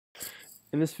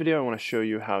In this video I want to show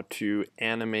you how to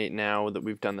animate, now that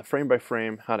we've done the frame by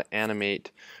frame, how to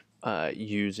animate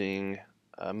using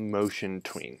motion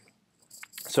tween.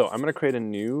 So I'm going to create a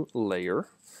new layer,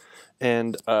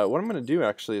 and what I'm going to do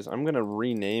actually is I'm going to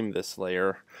rename this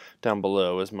layer down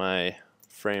below as my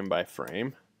frame by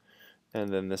frame,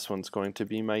 and then this one's going to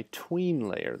be my tween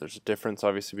layer. There's a difference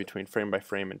obviously between frame by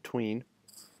frame and tween.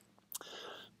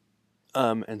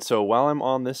 And so while I'm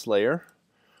on this layer,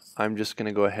 I'm just going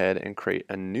to go ahead and create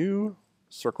a new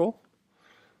circle.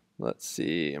 Let's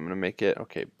see, I'm going to make it,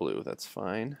 okay, blue, that's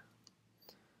fine.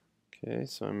 Okay,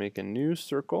 so I make a new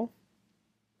circle.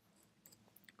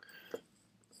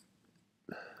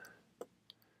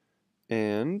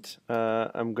 And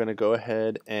I'm going to go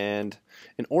ahead and,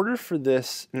 in order for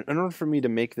me to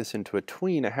make this into a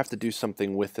tween, I have to do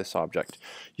something with this object.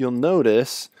 You'll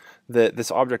notice that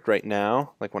this object right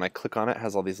now, like when I click on it,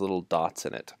 has all these little dots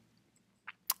in it.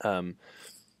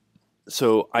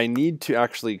 So I need to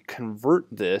actually convert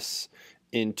this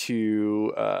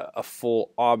into a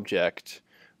full object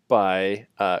by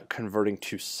converting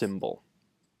to symbol.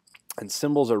 And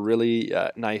symbols are really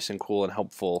nice and cool and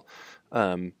helpful,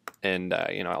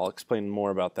 I'll explain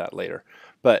more about that later.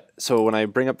 But so when I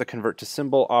bring up the convert to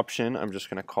symbol option, I'm just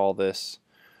going to call this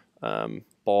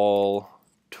ball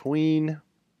tween,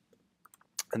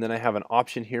 and then I have an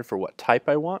option here for what type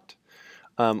I want.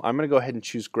 I'm going to go ahead and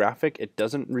choose graphic. It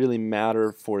doesn't really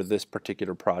matter for this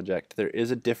particular project. There is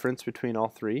a difference between all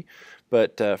three,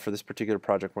 but for this particular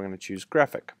project we're going to choose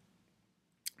graphic.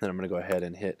 Then I'm going to go ahead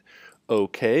and hit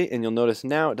OK, and you'll notice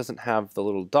now it doesn't have the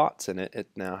little dots in it. It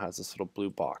now has this little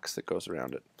blue box that goes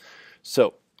around it.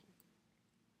 So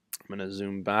I'm going to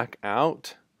zoom back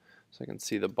out so I can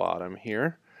see the bottom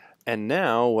here. And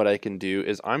now what I can do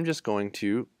is I'm just going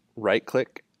to right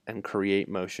click and create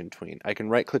motion tween. I can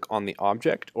right click on the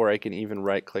object, or I can even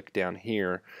right click down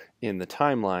here in the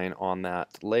timeline on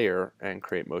that layer and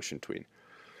create motion tween.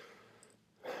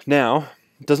 Now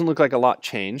it doesn't look like a lot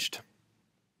changed.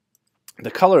 The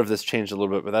color of this changed a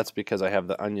little bit, but that's because I have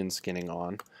the onion skinning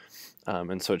on,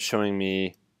 and so it's showing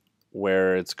me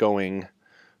where it's going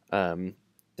and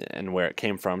where it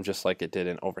came from, just like it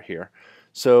did over here.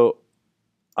 So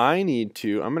I'm going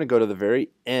to go to the very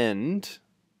end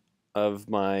of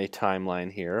my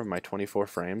timeline here, of my 24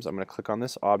 frames. I'm going to click on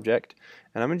this object,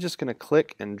 and I'm just going to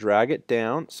click and drag it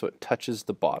down so it touches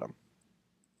the bottom.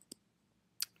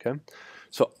 Okay,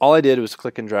 so all I did was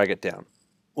click and drag it down.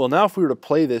 Well, now if we were to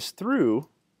play this through,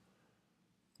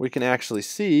 we can actually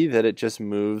see that it just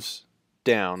moves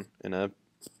down in a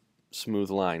smooth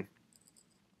line.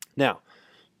 Now,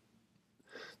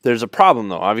 there's a problem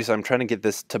though. Obviously, I'm trying to get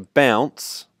this to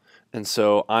bounce, and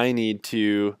so I need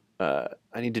to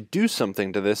do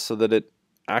something to this so that it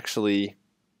actually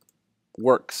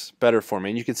works better for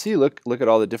me. And you can see, look at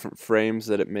all the different frames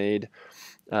that it made,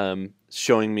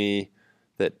 showing me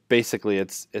that basically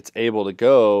it's able to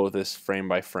go this frame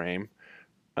by frame,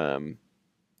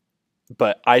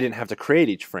 but I didn't have to create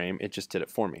each frame, it just did it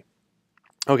for me.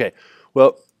 Okay,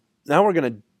 well now we're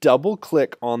going to double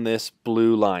click on this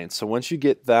blue line. So once you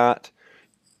get that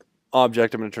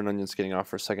object, I'm going to turn onion skinning off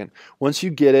for a second. Once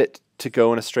you get it to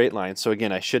go in a straight line, so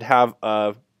again I should have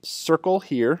a circle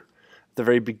here at the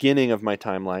very beginning of my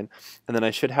timeline, and then I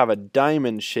should have a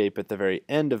diamond shape at the very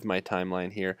end of my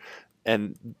timeline here.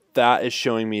 And that is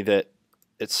showing me that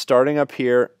it's starting up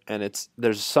here, and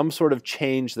there's some sort of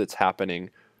change that's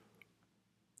happening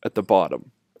at the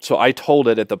bottom. So I told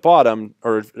it at the bottom,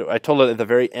 or I told it at the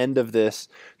very end of this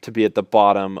to be at the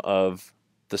bottom of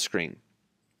the screen.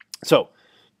 So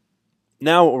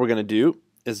now what we're going to do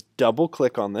is double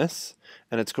click on this,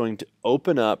 and it's going to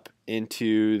open up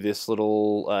into this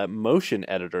little motion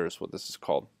editor is what this is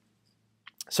called.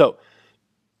 So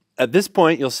at this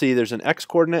point, you'll see there's an X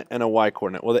coordinate and a Y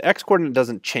coordinate. Well, the X coordinate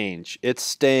doesn't change. It's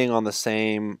staying on the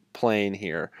same plane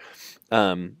here.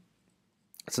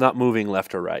 It's not moving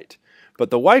left or right. But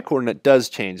the Y coordinate does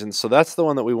change, and so that's the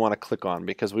one that we want to click on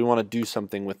because we want to do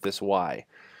something with this Y.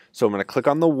 So I'm going to click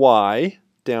on the Y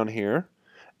down here,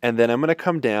 and then I'm going to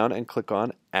come down and click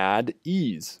on Add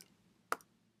Ease.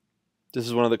 This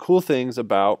is one of the cool things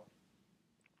about...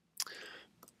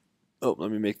 Oh,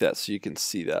 let me make that so you can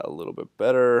see that a little bit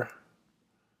better.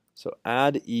 So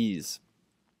add ease.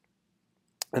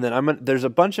 And then there's a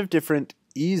bunch of different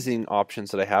easing options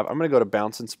that I have. I'm going to go to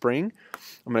bounce and spring.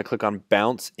 I'm going to click on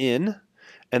bounce in.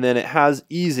 And then it has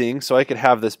easing, so I could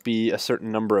have this be a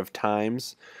certain number of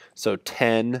times. So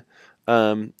 10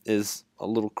 is a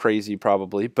little crazy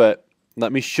probably, but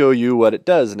let me show you what it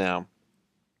does now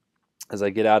as I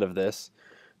get out of this.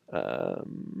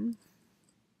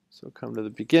 So come to the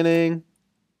beginning.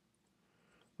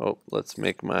 Oh, let's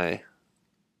make my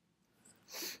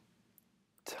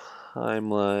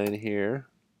timeline here.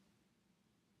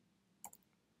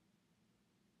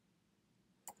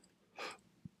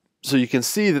 So you can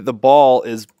see that the ball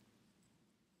is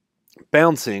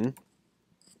bouncing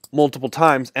multiple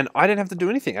times, and I didn't have to do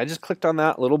anything. I just clicked on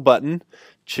that little button,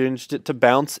 changed it to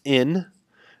bounce in,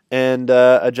 and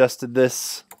adjusted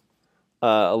this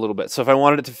a little bit. So if I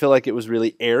wanted it to feel like it was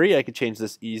really airy, I could change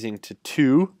this easing to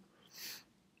 2.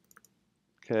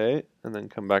 Okay, and then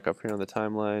come back up here on the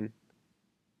timeline.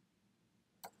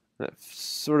 And it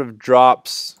sort of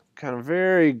drops kind of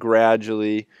very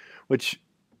gradually, which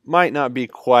might not be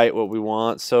quite what we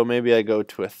want. So maybe I go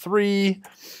to a 3.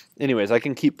 Anyways, I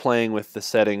can keep playing with the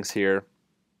settings here.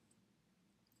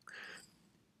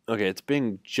 Okay, it's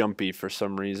being jumpy for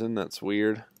some reason. That's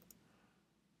weird.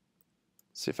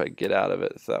 Let's see if I get out of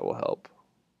it, if that will help.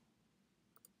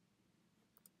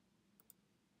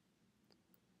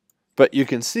 But you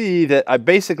can see that I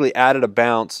basically added a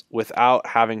bounce without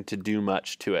having to do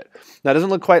much to it. Now, it doesn't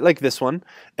look quite like this one,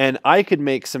 and I could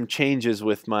make some changes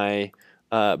with my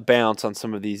bounce on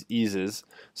some of these eases.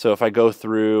 So if I go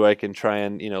through, I can try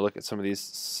and look at some of these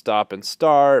stop and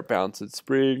start, bounce and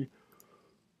spring.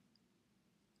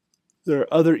 There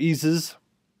are other eases.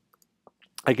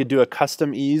 I could do a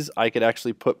custom ease. I could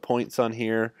actually put points on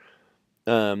here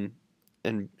and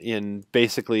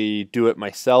basically do it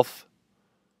myself.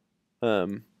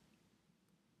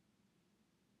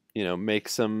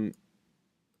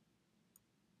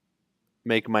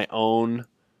 Make my own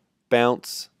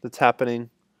bounce that's happening.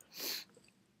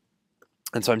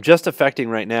 And so I'm just affecting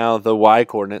right now the Y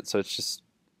coordinate, so it's just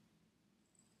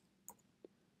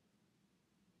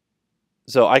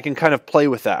so I can kind of play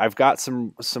with that. I've got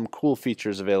some cool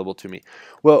features available to me.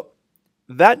 Well,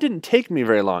 that didn't take me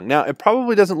very long. Now, it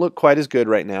probably doesn't look quite as good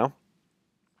right now,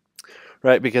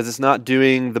 right? Because it's not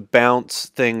doing the bounce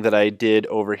thing that I did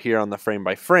over here on the frame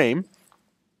by frame.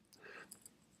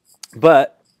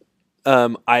 But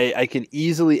I can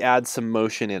easily add some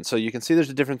motion in. So you can see there's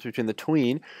a difference between the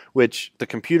tween, which the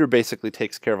computer basically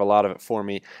takes care of a lot of it for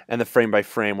me, and the frame by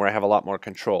frame, where I have a lot more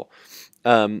control.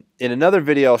 In another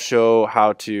video, I'll show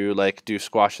how to do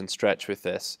squash and stretch with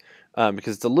this,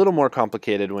 because it's a little more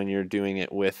complicated when you're doing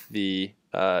it with the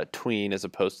tween as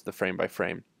opposed to the frame by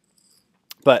frame.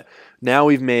 But now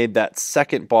we've made that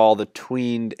second ball the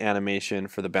tweened animation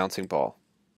for the bouncing ball.